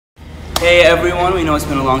Hey everyone, we know it's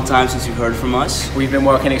been a long time since you've heard from us. We've been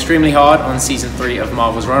working extremely hard on season 3 of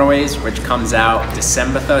Marvel's Runaways, which comes out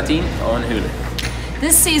December 13th on Hulu.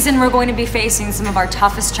 This season we're going to be facing some of our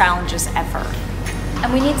toughest challenges ever.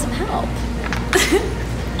 And we need some help.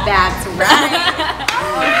 That's right.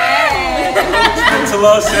 To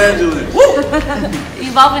Los Angeles.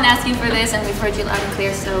 You've all been asking for this and we've heard you loud and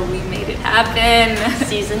clear, so we made it happen.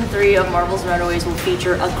 Season 3 of Marvel's Runaways will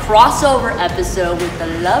feature a crossover episode with the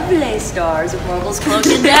lovely stars of Marvel's Cloak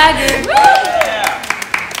Dagger.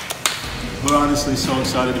 We're honestly so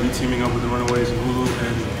excited to be teaming up with the Runaways and Hulu,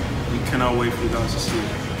 and we cannot wait for you guys to see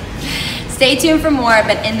it. Stay tuned for more,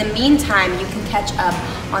 but in the meantime, you can catch up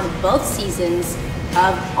on both seasons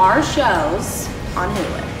of our shows on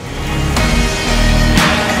Hulu.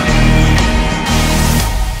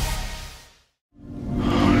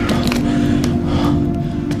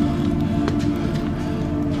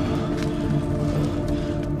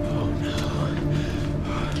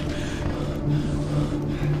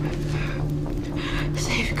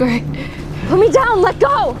 Greg, put me down, let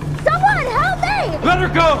go! Someone help me! Let her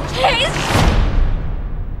go! Please!